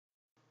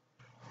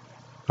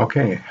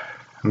Okay,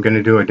 I'm going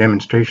to do a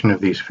demonstration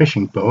of these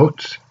fishing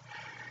boats.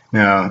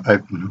 Now,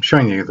 I'm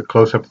showing you the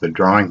close-up of the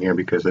drawing here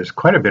because there's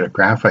quite a bit of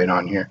graphite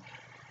on here.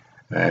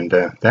 And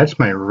that's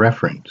my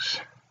reference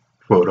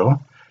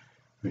photo,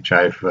 which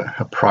I've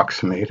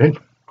approximated.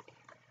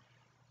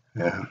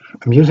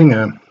 I'm using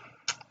a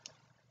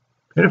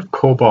bit of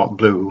cobalt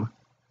blue,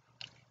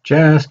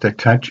 just a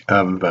touch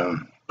of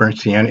burnt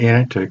sienna in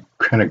it to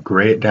kind of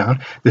gray it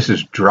down. This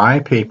is dry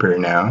paper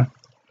now,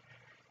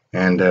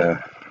 and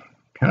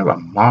kind of a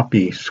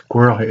moppy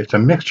squirrel hair. It's a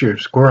mixture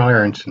of squirrel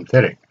hair and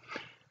synthetic.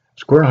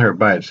 Squirrel hair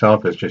by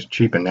itself is just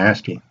cheap and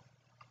nasty.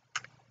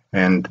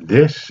 And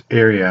this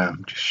area,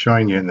 I'm just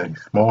showing you in the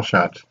small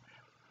shots,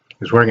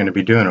 is where I'm going to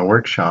be doing a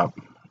workshop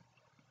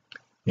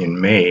in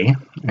May.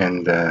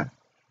 And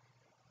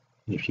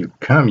if you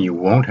come, you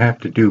won't have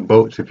to do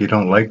boats if you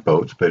don't like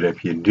boats. But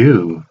if you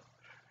do,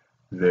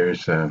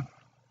 there's a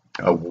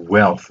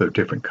wealth of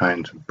different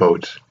kinds of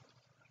boats.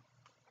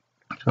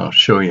 So I'll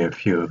show you a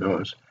few of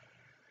those.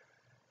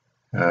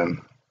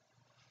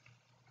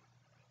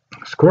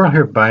 Squirrel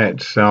hair by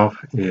itself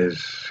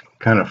is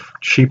kind of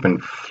cheap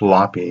and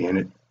floppy,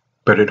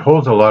 but it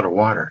holds a lot of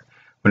water.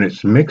 When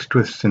it's mixed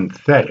with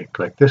synthetic,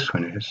 like this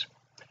one is,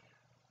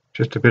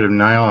 just a bit of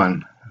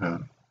nylon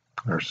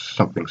or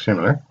something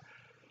similar,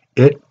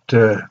 it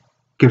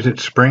gives it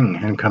spring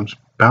and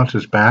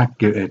bounces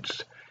back.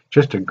 It's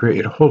just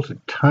it holds a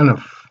ton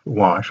of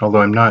wash,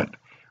 although I'm not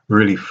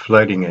really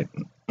flooding it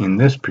in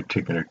this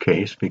particular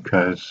case,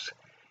 because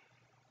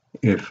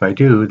if I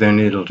do, then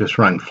it'll just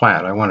run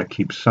flat. I want to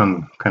keep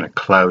some kind of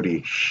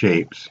cloudy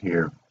shapes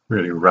here,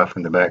 really rough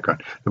in the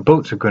background. The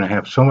boats are going to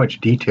have so much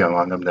detail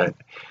on them that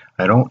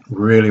I don't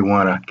really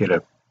want to get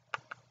a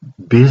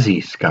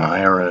busy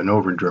sky or an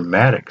over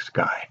dramatic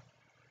sky.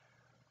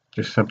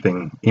 Just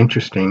something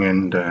interesting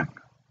and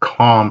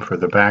calm for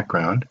the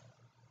background.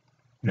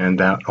 And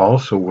that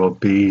also will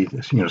be,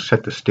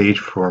 set the stage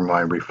for my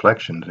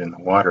reflections in the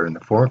water in the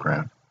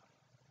foreground.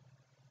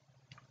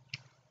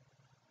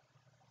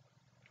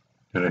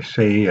 Did I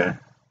say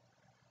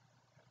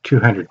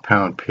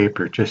 200-pound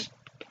paper, just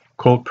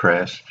cold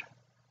pressed,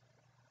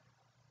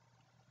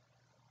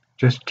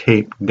 just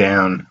taped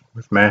down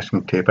with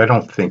masking tape. I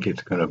don't think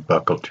it's going to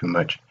buckle too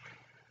much.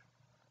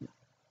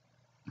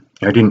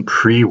 I didn't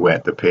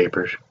pre-wet the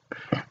papers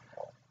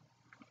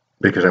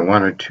because I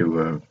wanted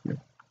to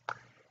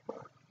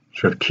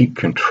sort of keep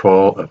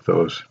control of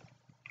those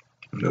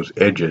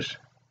edges.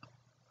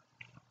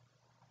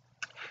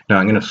 Now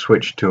I'm going to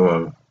switch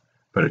to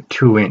about a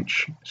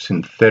 2-inch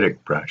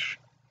synthetic brush.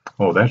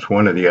 Oh, that's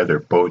one of the other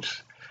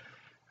boats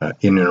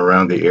in and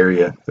around the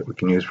area that we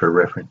can use for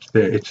reference.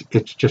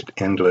 It's just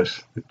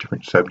endless, the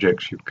different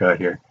subjects you've got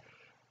here.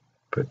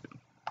 But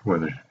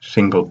whether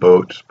single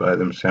boats by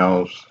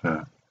themselves,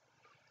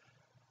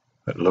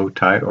 at low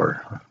tide,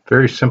 or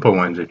very simple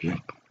ones if you'd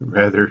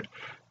rather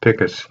pick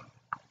a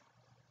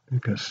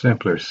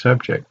simpler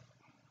subject.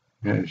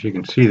 As you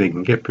can see, they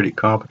can get pretty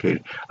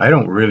complicated. I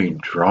don't really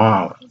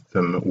draw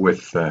them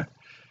with the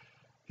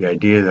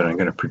idea that I'm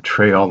going to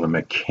portray all the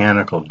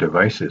mechanical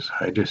devices.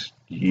 I just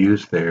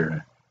use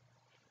their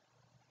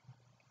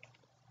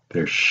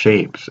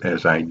shapes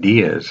as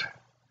ideas.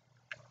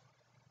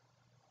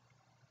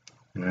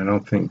 And I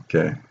don't think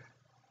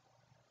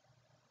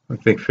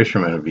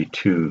fishermen would be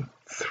too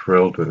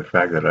thrilled with the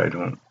fact that I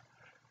don't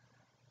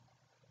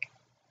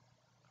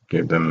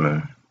give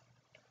them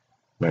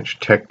much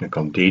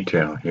technical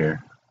detail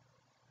here.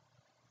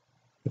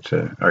 It's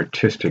an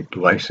artistic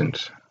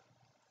license.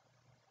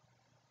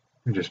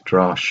 I just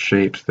draw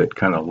shapes that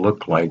kind of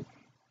look like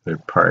they're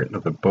part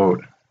of the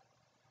boat.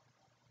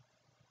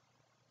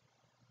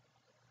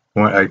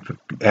 I've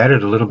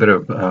added a little bit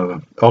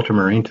of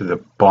ultramarine to the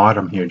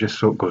bottom here, just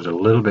so it goes a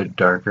little bit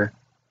darker.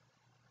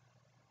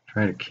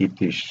 Try to keep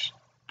these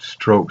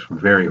strokes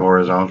very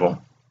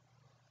horizontal.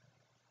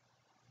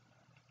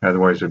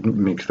 Otherwise it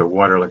makes the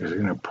water like it's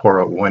going to pour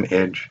out one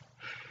edge.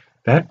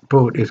 That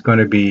boat is going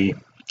to be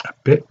a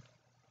bit,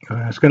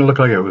 it's going to look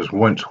like it was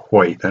once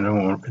white. I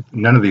know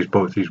none of these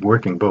boats, these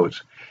working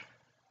boats,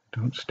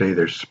 don't stay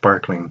their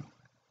sparkling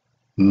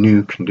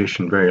new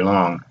condition very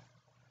long.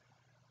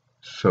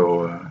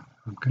 So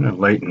I'm going to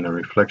lighten the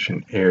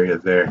reflection area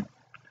there.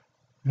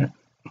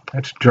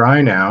 That's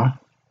dry now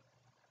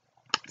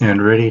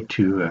and ready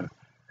to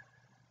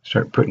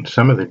start putting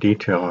some of the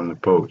detail on the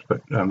boats,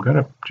 but I'm going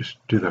to just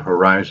do the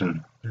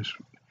horizon.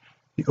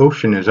 The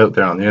ocean is out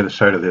there on the other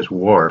side of this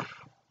wharf,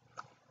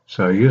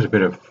 so I use a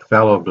bit of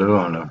phthalo blue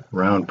on a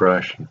round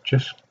brush and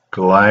just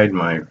glide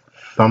my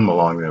thumb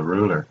along the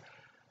ruler,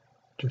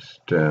 just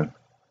to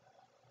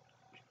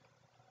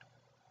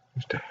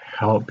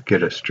help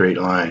get a straight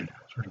line,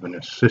 sort of an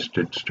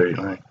assisted straight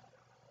line.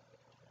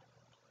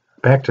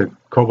 Back to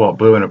cobalt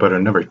blue and about a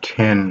number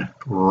 10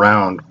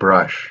 round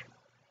brush.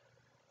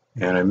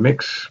 And I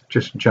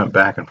just jump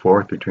back and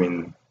forth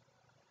between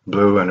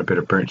blue and a bit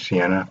of burnt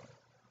sienna.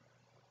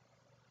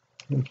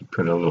 You can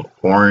put a little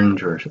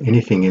orange or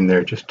anything in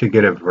there just to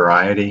get a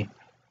variety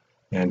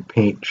and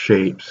paint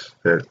shapes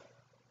that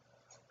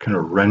kind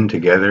of run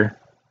together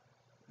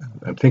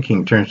I'm thinking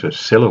in terms of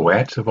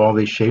silhouettes of all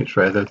these shapes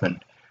rather than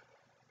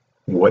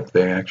what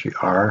they actually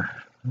are.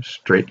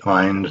 Straight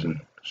lines and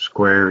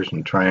squares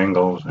and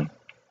triangles and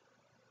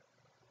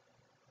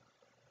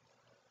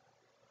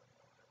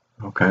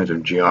all kinds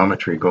of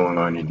geometry going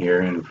on in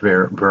here and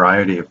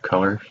variety of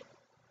colors.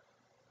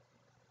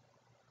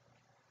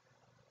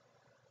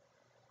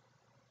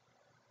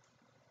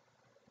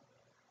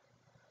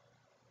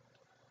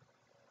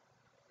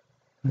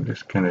 I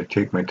just kind of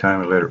take my time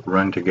and let it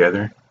run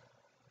together.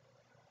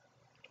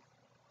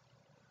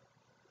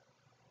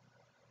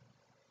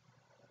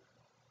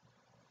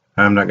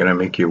 I'm not going to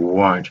make you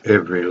watch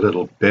every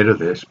little bit of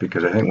this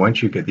because I think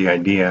once you get the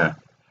idea,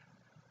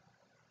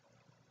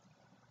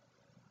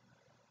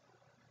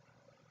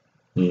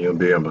 you'll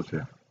be able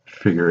to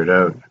figure it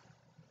out.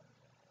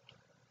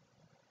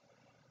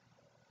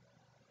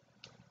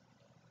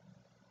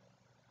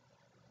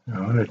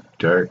 I want a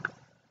dark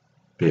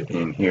bit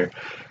in here.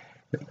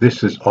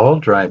 This is all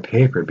dry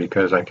paper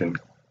because I can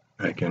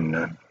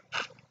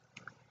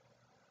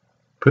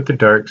put the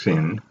darks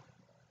in,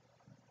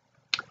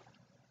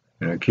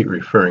 and I keep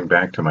referring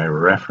back to my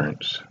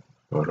reference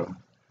photo.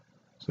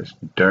 It's this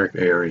dark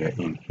area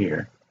in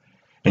here,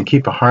 and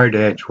keep a hard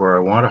edge where I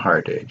want a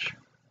hard edge.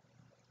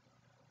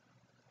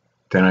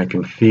 Then I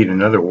can feed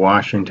another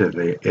wash into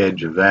the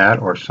edge of that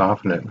or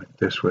soften it like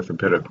this with a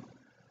bit of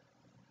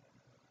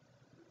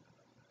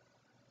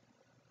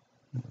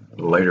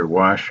lighter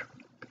wash.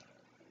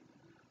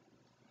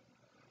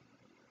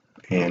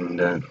 And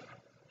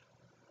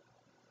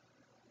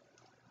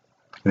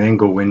then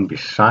go in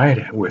beside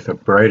it with a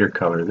brighter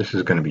color. This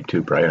is going to be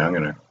too bright. I'm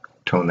going to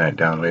tone that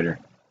down later.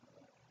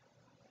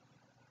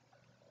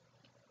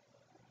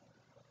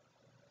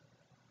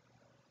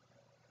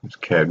 It's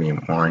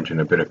cadmium orange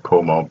and a bit of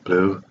cobalt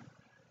blue.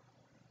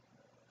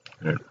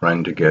 Let it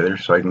run together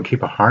so I can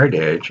keep a hard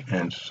edge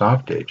and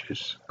soft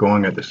edges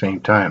going at the same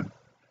time.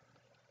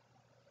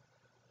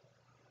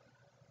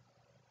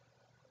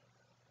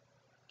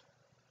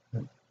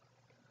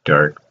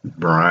 Dark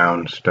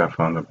brown stuff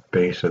on the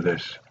base of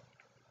this.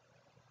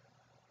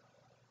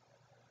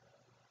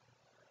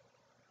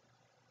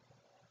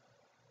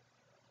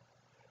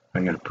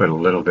 I'm going to put a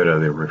little bit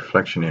of the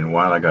reflection in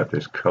while I got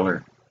this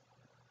color.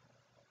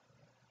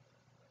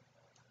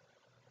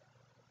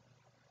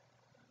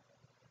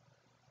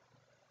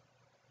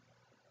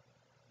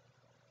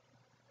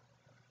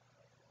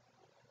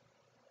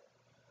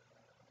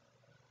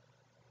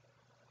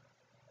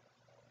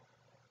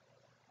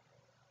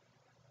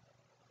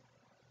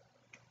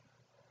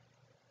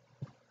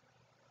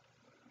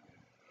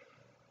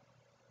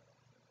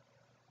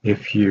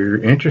 If you're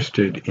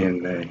interested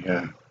in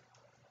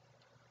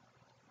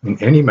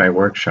any of my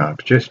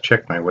workshops, just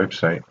check my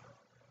website.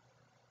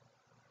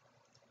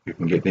 You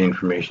can get the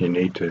information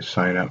you need to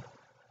sign up.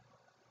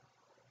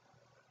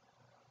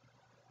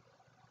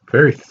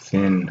 Very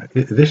thin.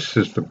 This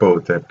is the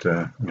boat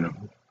that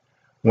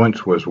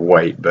once was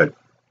white, but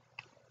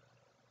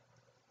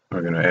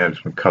we're going to add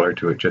some color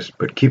to it.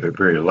 But keep it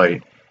very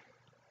light.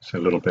 It's a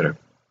little bit of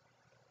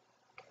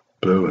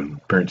blue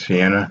and burnt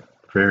sienna,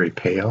 very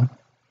pale.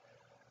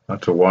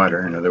 Lots of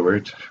water, in other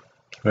words.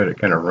 Let it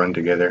kind of run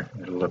together.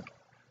 It'll look,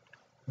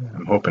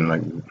 I'm hoping,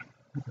 like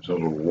it's a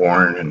little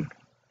worn and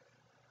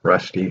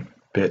rusty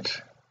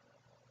bits.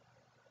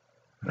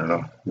 I don't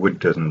know, wood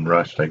doesn't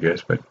rust, I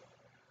guess, but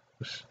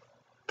the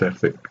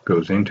stuff that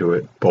goes into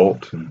it,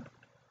 bolts and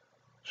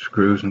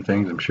screws and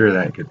things, I'm sure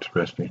that gets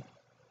rusty.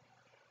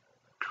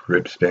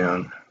 Drips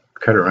down.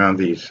 Cut around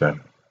these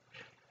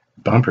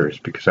bumpers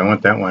because I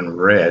want that one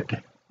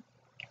red.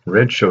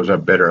 Red shows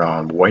up better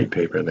on white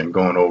paper than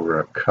going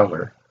over a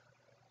color.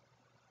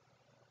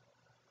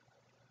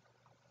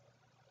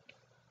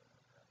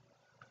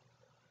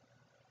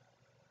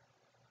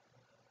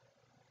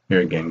 Here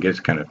again, gets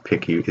kind of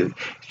picky. It's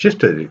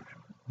just a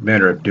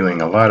matter of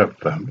doing a lot of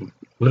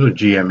little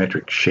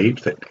geometric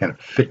shapes that kind of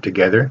fit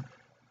together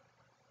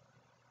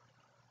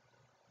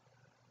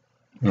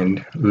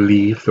and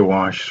leave the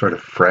wash sort of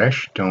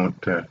fresh.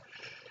 Don't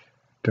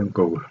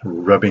go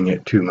rubbing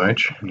it too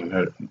much.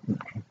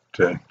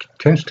 It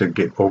tends to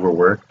get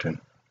overworked and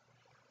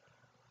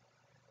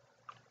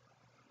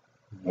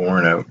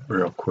worn out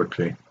real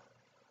quickly.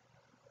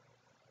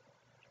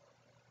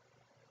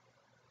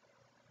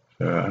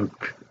 So I'm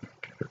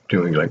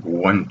doing like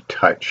one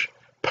touch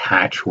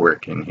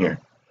patchwork in here.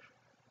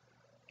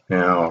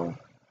 Now I'll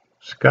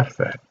scuff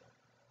that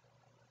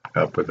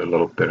up with a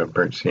little bit of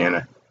burnt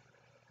sienna.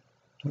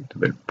 It's a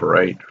bit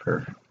bright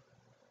for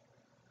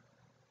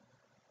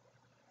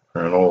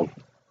an old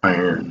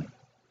iron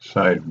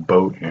side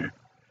boat here.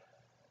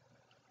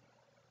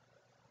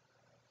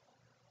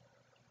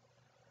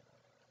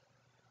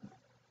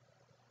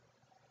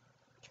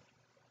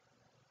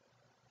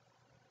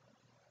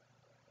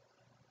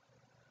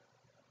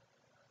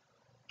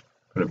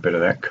 Put a bit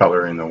of that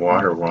color in the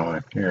water while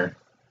I'm here.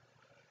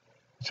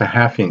 It's a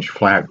 1/2 inch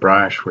flat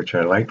brush, which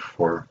I like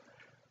for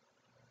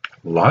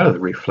a lot of the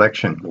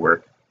reflection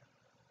work,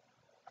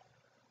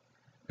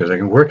 because I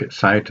can work it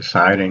side to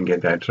side and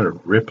get that sort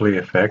of ripply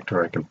effect,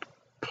 or I can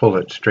pull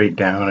it straight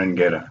down and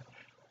get a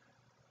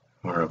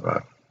more of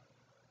a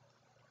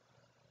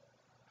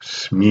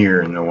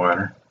smear in the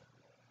water.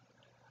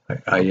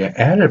 I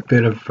add a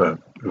bit of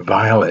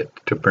violet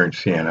to burnt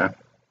sienna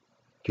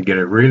to get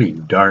a really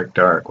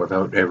dark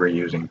without ever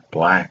using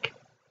black.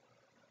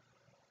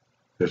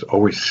 There's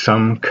always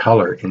some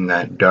color in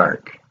that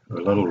dark, a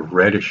little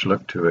reddish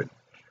look to it.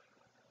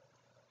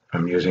 If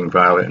I'm using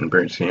violet and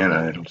burnt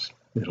sienna,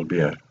 it'll be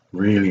a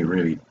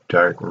really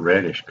dark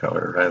reddish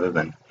color rather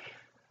than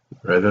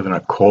a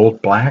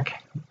cold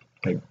black.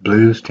 Like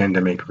blues tend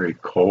to make a very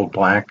cold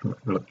black,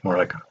 look more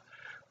like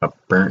a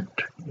burnt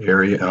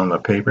area on the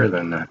paper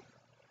than a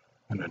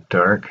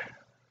dark.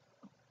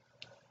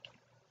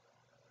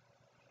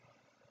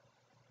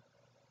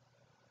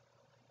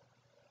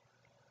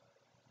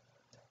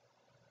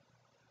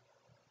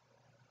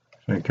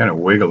 So I kind of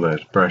wiggle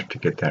this brush to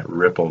get that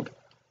rippled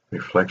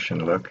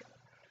reflection look,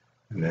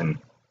 and then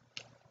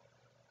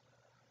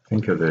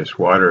think of this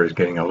water as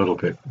getting a little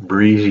bit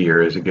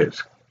breezier as it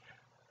gets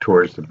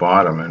towards the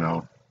bottom, and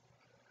I'll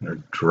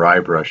dry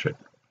brush it,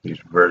 these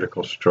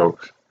vertical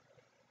strokes.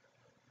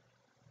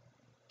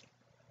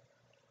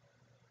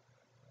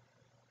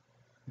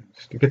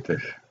 Just to get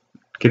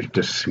it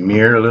to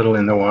smear a little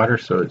in the water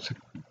so it's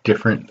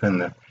different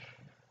than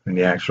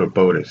the actual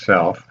boat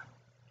itself.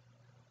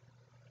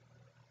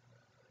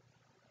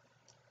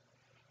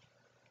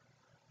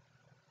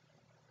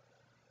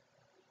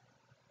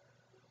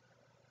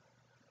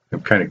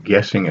 I'm kind of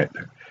guessing it.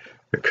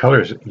 The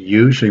colors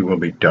usually will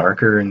be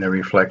darker in the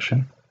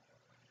reflection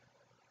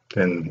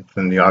than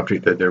the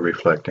object that they're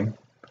reflecting.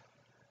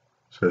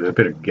 So there's a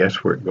bit of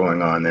guesswork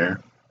going on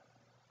there.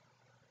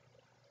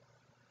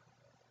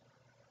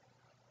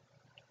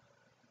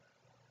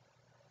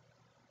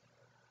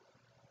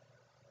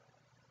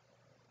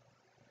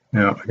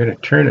 Now I'm going to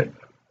turn it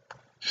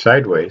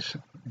sideways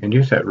and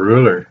use that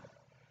ruler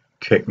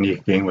technique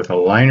again with a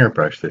liner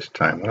brush this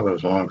time, one of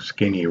those long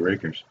skinny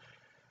riggers.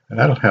 And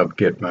that'll help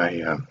get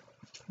my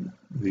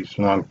these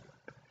long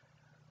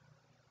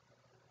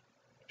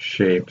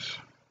shapes,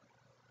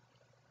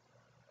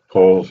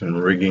 poles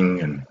and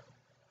rigging, and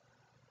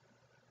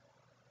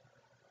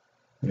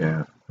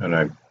yeah, and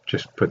I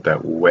just put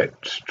that wet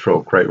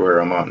stroke right where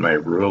I'm on my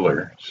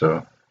ruler,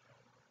 so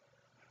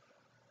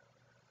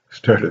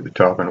start at the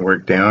top and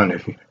work down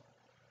if you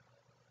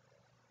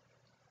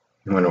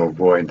want to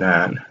avoid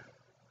that.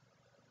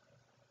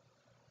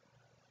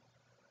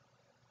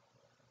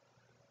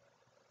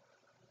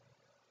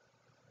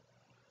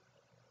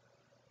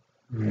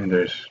 And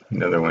there's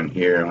another one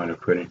here I want to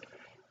put in.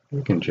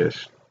 You can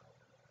just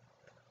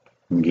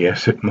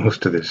guess at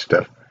most of this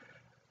stuff.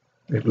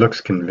 It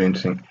looks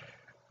convincing.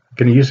 I'm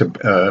going to use a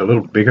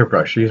little bigger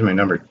brush. Use my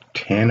number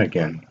 10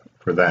 again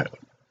for that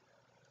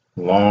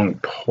long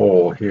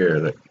pole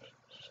here that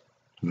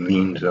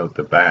leans out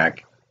the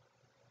back.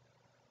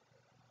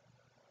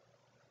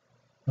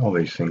 All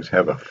these things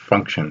have a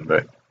function,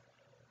 but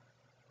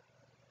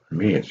for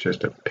me it's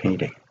just a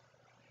painting.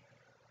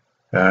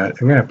 I'm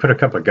going to put a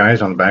couple of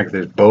guys on the back of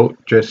this boat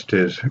just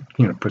as,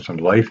 put some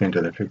life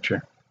into the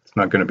picture. It's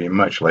not going to be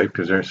much life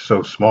because they're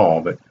so small,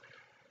 but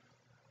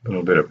a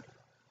little bit of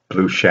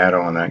blue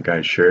shadow on that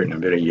guy's shirt and a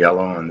bit of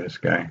yellow on this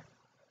guy.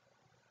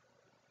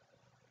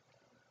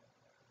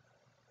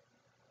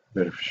 A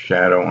bit of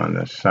shadow on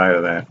the side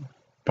of that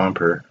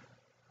bumper.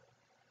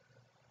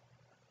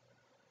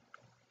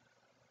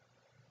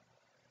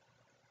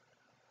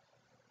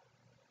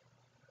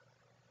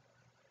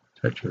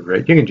 Touch of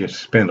red. You can just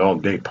spend all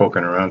day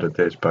poking around at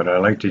this, but I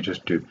like to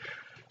just do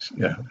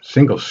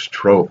single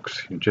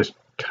strokes and just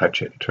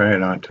touch it. Try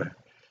not to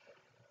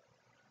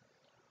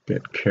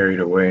get carried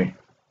away.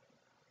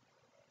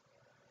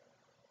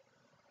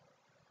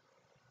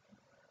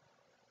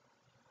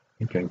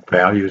 Thinking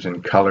values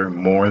and color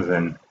more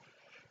than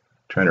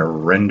trying to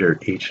render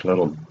each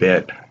little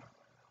bit.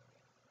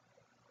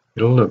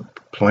 It'll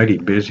look plenty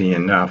busy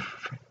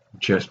enough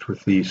just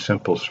with these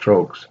simple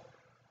strokes.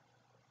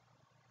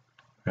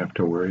 Have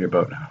to worry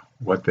about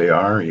what they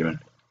are even.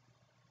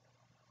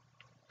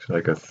 It's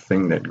like a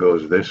thing that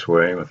goes this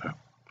way with a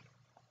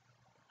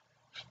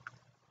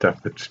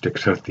stuff that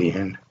sticks out the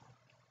end.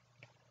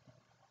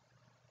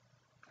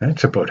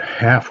 That's about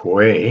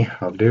halfway.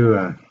 I'll do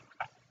a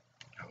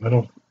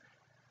little,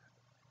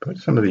 put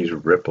some of these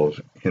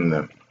ripples in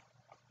the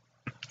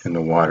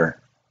water.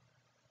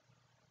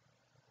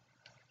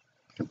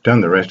 I've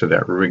done the rest of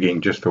that rigging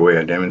just the way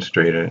I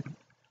demonstrated it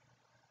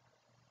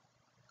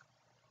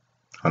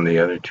on the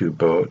other two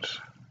boats.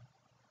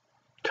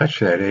 Touch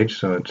that edge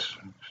so it's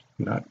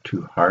not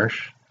too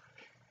harsh.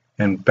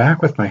 And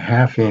back with my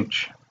 1/2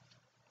 inch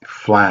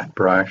flat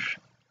brush,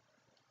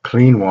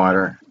 clean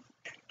water,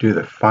 do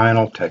the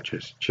final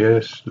touches.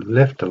 Just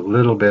lift a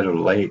little bit of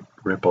light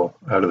ripple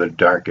out of the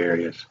dark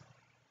areas.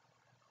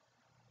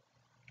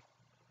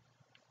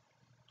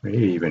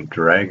 Maybe even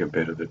drag a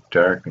bit of the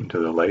dark into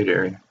the light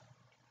area.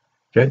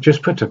 That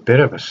just puts a bit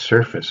of a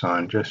surface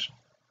on just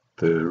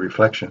the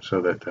reflection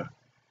so that the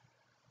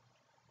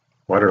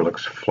water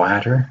looks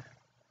flatter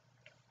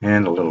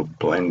and a little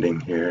blending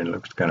here. It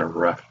looks kind of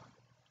rough.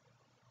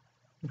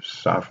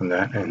 Soften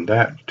that, and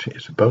that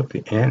is about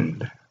the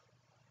end.